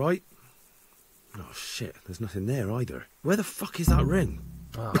 The right? Oh, shit. There's nothing there either. Where the fuck is that ring?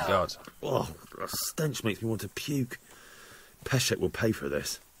 Oh, God. Oh, the stench makes me want to puke. Peshek will pay for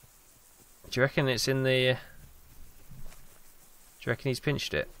this. Do you reckon it's in the... Do you reckon he's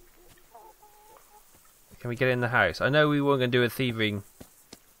pinched it? Can we get in the house? I know we weren't going to do a thieving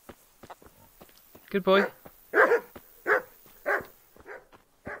Good boy.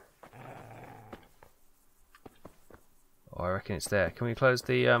 Oh, I reckon it's there. Can we close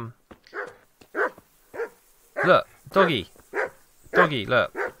the Look, doggy. Doggy,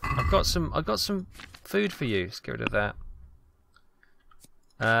 look. I've got some food for you. Let's get rid of that.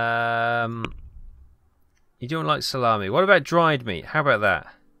 You don't like salami. What about dried meat? How about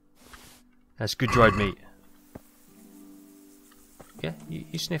that? That's good dried meat. Yeah,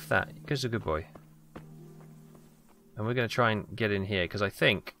 you sniff that. Because a good boy. And we're going to try and get in here because I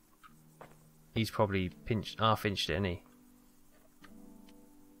think he's probably half-inched it, isn't he?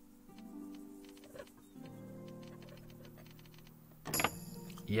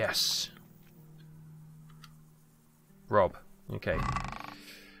 Yes. Rob. Okay.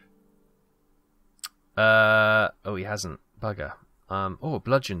 Oh, he hasn't. Bugger. Oh, a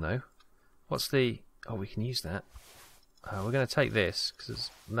bludgeon though. What's the? Oh, we can use that. We're going to take this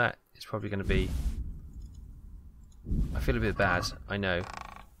because that is probably going to be. I feel a bit bad. I know.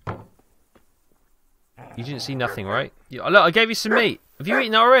 You didn't see nothing, right? Look, I gave you some meat. Have you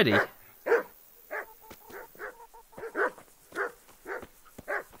eaten that already? As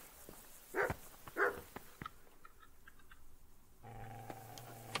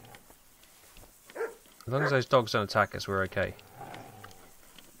long as those dogs don't attack us, we're okay.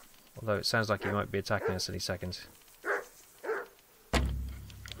 Although it sounds like he might be attacking us any second.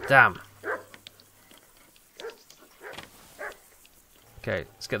 Damn. Okay,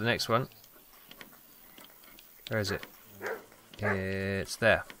 let's get the next one. Where is it? It's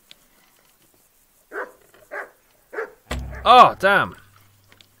there. Oh, damn.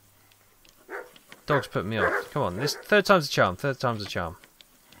 Dog's putting me off. Come on, this third time's a charm. Third time's a charm.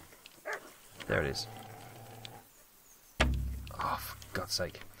 There it is. Oh, for God's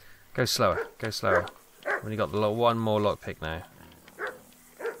sake. Go slower. Go slower. We've only got the one more lockpick now.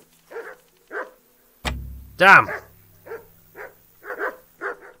 Damn!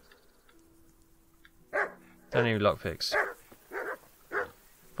 Don't need lockpicks.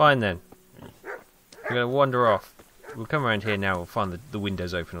 Fine then. We're going to wander off. We'll come around here now. We'll find the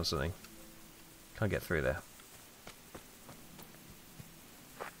windows open or something. Can't get through there.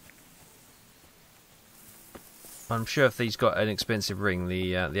 I'm sure if he's got an expensive ring,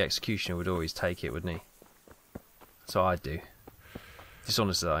 the executioner would always take it, wouldn't he? So I'd do.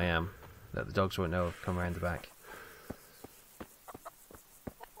 Dishonest as I am, that the dogs won't know I've come around the back.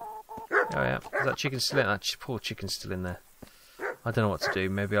 Oh yeah, is that chicken still in? That poor chicken's still in there. I don't know what to do.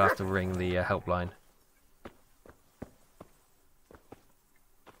 Maybe I'll have to ring the helpline.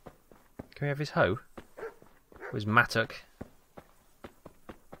 Can we have his hoe? Or his mattock?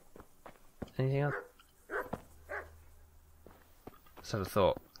 Anything else? Let's have a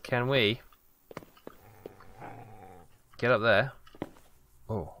thought. Can we get up there?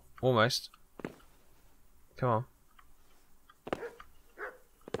 Oh, almost. Come on.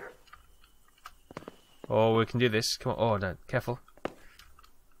 Oh, we can do this. Come on. Oh, no. Careful.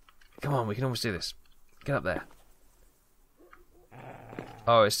 Come on, we can almost do this. Get up there.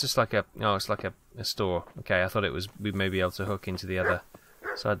 Oh, it's just like a... Oh, it's like a store. Okay, I thought it was... We may be able to hook into the other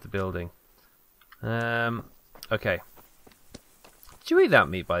side of the building. Okay. Did you eat that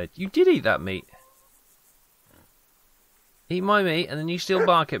meat, by the... You did eat that meat. Eat my meat, and then you still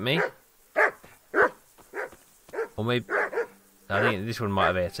bark at me. Or maybe... I think this one might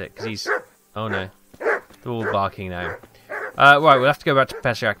have ate it, because he's... Oh, no. They're all barking now. Right, we'll have to go back to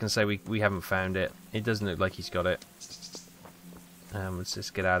Peshak and say we haven't found it. It doesn't look like he's got it. Let's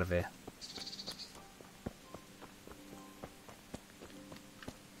just get out of here.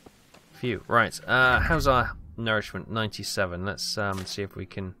 Phew. Right. How's our nourishment? 97. Let's see if we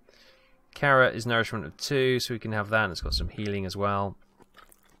can... Carrot is nourishment of 2, so we can have that. And it's got some healing as well.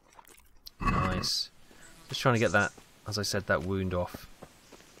 Nice. Just trying to get that, as I said, that wound off.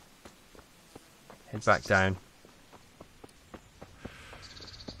 Head back down.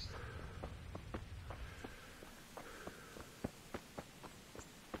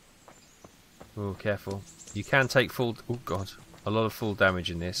 Oh, careful. You can take full... Oh, God. A lot of full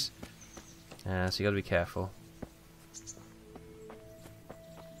damage in this. So you got to be careful.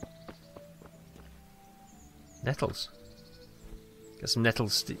 Nettles. Get some nettle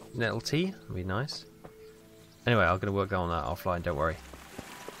tea. That'd be nice. Anyway, I'm going to work on that offline, don't worry.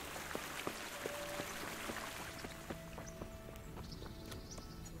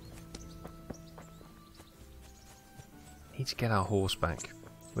 Need to get our horse back.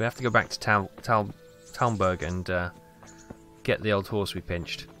 We have to go back to Talmberg and get the old horse we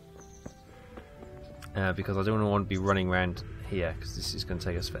pinched. Because I don't want to be running around here, because this is going to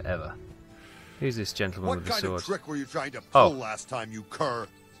take us forever. Who's this gentleman with the sword? What kind of trick were you trying to pull last time, you cur?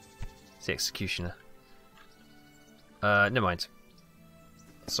 It's the executioner. Never mind.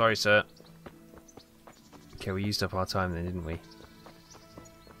 Sorry, sir. Okay, we used up our time then, didn't we?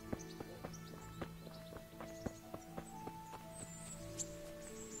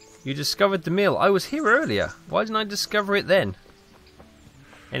 You discovered the mill. I was here earlier. Why didn't I discover it then?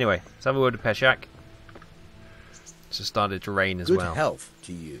 Anyway, let's have a word with Peshak. It's just started to rain as well. Good health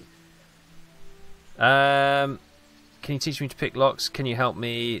to you. Can you teach me to pick locks? Can you help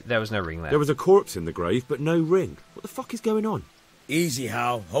me? There was no ring there. There was a corpse in the grave, but no ring. What the fuck is going on? Easy,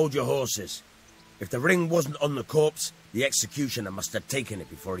 Hal. Hold your horses. If the ring wasn't on the corpse, the executioner must have taken it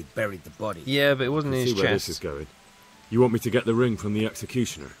before he buried the body. Yeah, but it wasn't in his See where chest. this is going. You want me to get the ring from the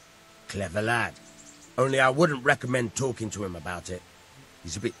executioner? Clever lad. Only I wouldn't recommend talking to him about it.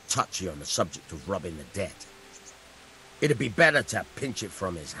 He's a bit touchy on the subject of robbing the dead. It'd be better to pinch it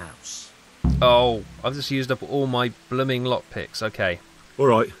from his house. Oh, I've just used up all my blooming lockpicks. Okay.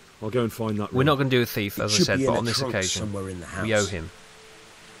 Alright, I'll go and find that ring. We're not going to do a thief, as I said, but on this occasion, somewhere in the house. we owe him.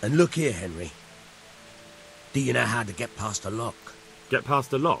 And look here, Henry. Do you know how to get past a lock? Get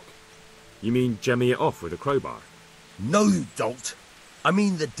past a lock? You mean jemmy it off with a crowbar? No, you don't. I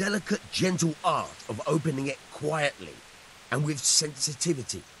mean the delicate, gentle art of opening it quietly and with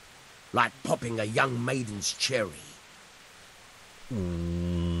sensitivity, like popping a young maiden's cherry.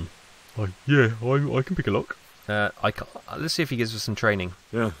 Yeah, I can pick a lock. I can't. Let's see if he gives us some training.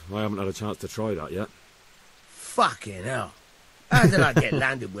 Yeah, I haven't had a chance to try that yet. Fucking hell. How did I get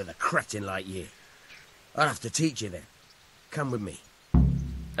landed with a cretin like you? I'll have to teach you then. Come with me.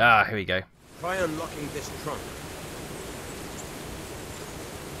 Ah, here we go. Try unlocking this trunk.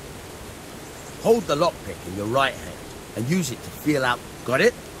 Hold the lockpick in your right hand and use it to feel out. Got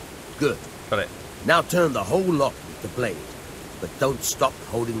it? Good. Got it. Now turn the whole lock with the blade, but don't stop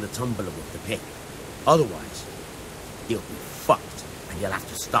holding the tumbler with the pick. Otherwise, you'll be fucked and you'll have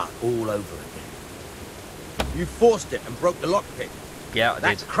to start all over again. You forced it and broke the lockpick. Yeah, I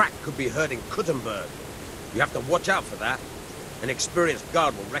That did. crack could be hurting Kuttenberg. You have to watch out for that. An experienced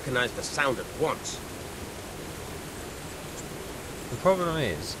guard will recognize the sound at once. The problem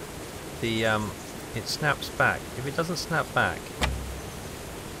is, it snaps back. If it doesn't snap back,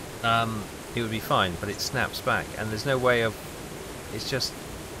 it would be fine, but it snaps back, and there's no way of. It's just.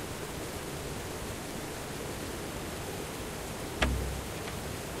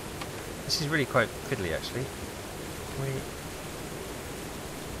 This is really quite fiddly, actually.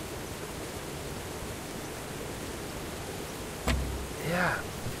 Yeah.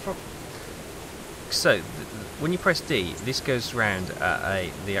 So, when you press D, this goes around at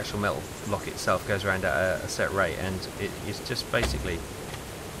the actual metal lock itself goes around at a set rate, and it's just basically,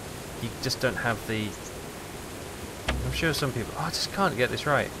 you just don't have the, I'm sure some people, I just can't get this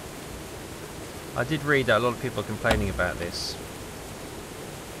right. I did read that a lot of people are complaining about this.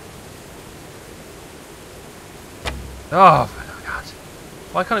 Oh my god,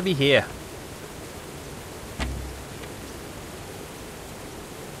 why can't it be here?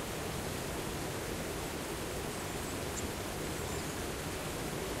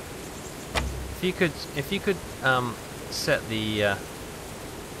 If you could set the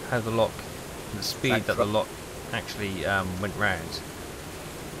how the lock, the speed that the lock actually went round.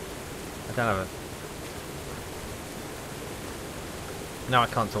 I don't have a. Now I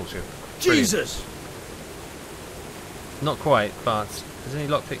can't talk to you. Jesus! Brilliant. Not quite, but is there any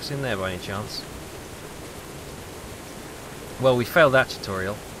lockpicks in there by any chance? Well, we failed that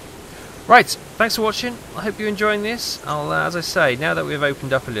tutorial. Right, thanks for watching. I hope you're enjoying this. I'll, as I say, now that we've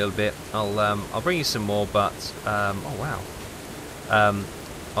opened up a little bit, I'll bring you some more. But oh wow,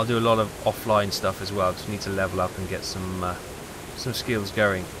 I'll do a lot of offline stuff as well because we need to level up and get some skills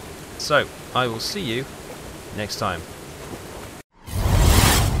going. So I will see you next time.